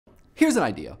Here's an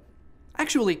idea.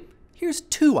 Actually, here's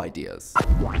two ideas.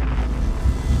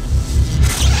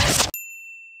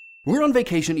 We're on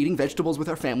vacation eating vegetables with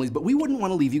our families, but we wouldn't want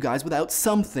to leave you guys without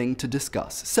something to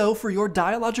discuss. So for your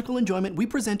dialogical enjoyment, we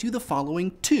present you the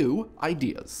following two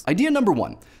ideas. Idea number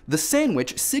one, the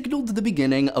sandwich signaled the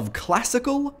beginning of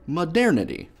classical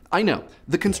modernity. I know,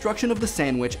 the construction of the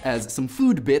sandwich as some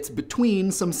food bits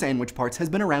between some sandwich parts has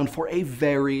been around for a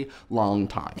very long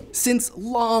time. Since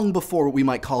long before what we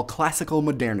might call classical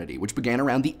modernity, which began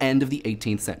around the end of the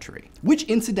 18th century. Which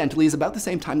incidentally is about the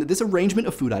same time that this arrangement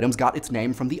of food items got its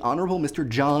name from the Honorable Mr.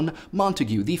 John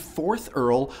Montagu, the 4th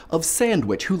Earl of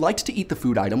Sandwich, who liked to eat the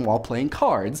food item while playing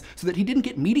cards so that he didn't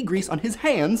get meaty grease on his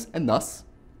hands and thus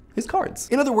his cards.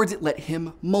 In other words, it let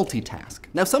him multitask.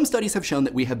 Now, some studies have shown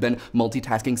that we have been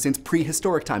multitasking since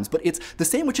prehistoric times, but it's the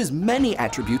sandwich's many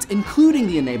attributes, including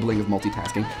the enabling of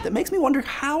multitasking, that makes me wonder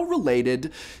how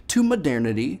related to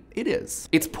modernity it is.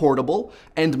 It's portable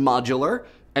and modular,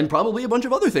 and probably a bunch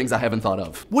of other things I haven't thought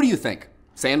of. What do you think?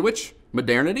 Sandwich?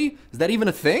 Modernity? Is that even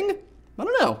a thing? I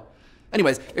don't know.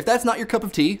 Anyways, if that's not your cup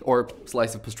of tea or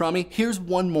slice of pastrami, here's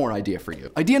one more idea for you.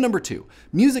 Idea number two,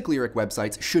 music lyric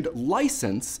websites should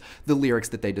license the lyrics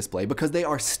that they display because they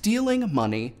are stealing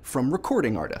money from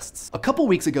recording artists. A couple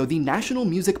weeks ago, the National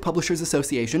Music Publishers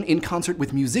Association, in concert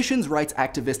with musicians' rights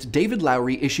activist David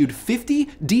Lowery, issued 50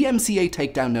 DMCA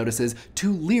takedown notices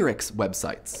to lyrics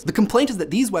websites. The complaint is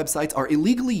that these websites are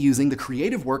illegally using the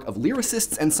creative work of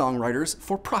lyricists and songwriters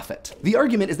for profit. The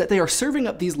argument is that they are serving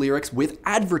up these lyrics with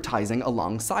advertising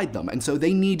alongside them, and so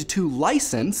they need to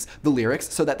license the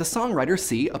lyrics so that the songwriters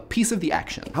see a piece of the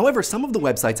action. However, some of the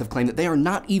websites have claimed that they are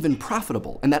not even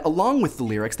profitable, and that along with the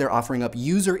lyrics, they're offering up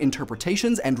user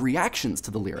interpretations and reactions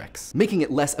to the lyrics, making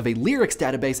it less of a lyrics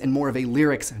database and more of a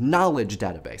lyrics knowledge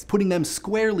database, putting them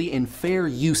squarely in fair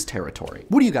use territory.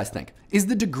 What do you guys think? Is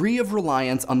the degree of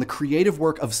reliance on the creative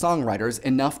work of songwriters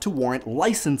enough to warrant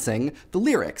licensing the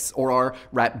lyrics, or are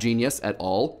Rap Genius et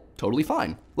al. Totally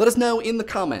fine? Let us know in the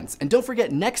comments. And don't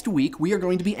forget, next week we are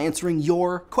going to be answering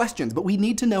your questions, but we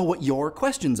need to know what your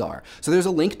questions are. So there's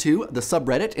a link to the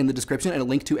subreddit in the description and a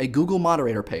link to a Google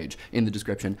moderator page in the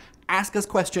description. Ask us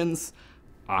questions.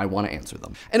 I want to answer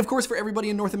them. And of course, for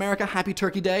everybody in North America, happy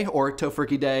Turkey Day, or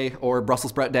Tofurkey Day, or Brussels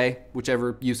sprout Day,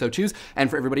 whichever you so choose. And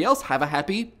for everybody else, have a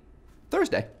happy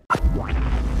Thursday.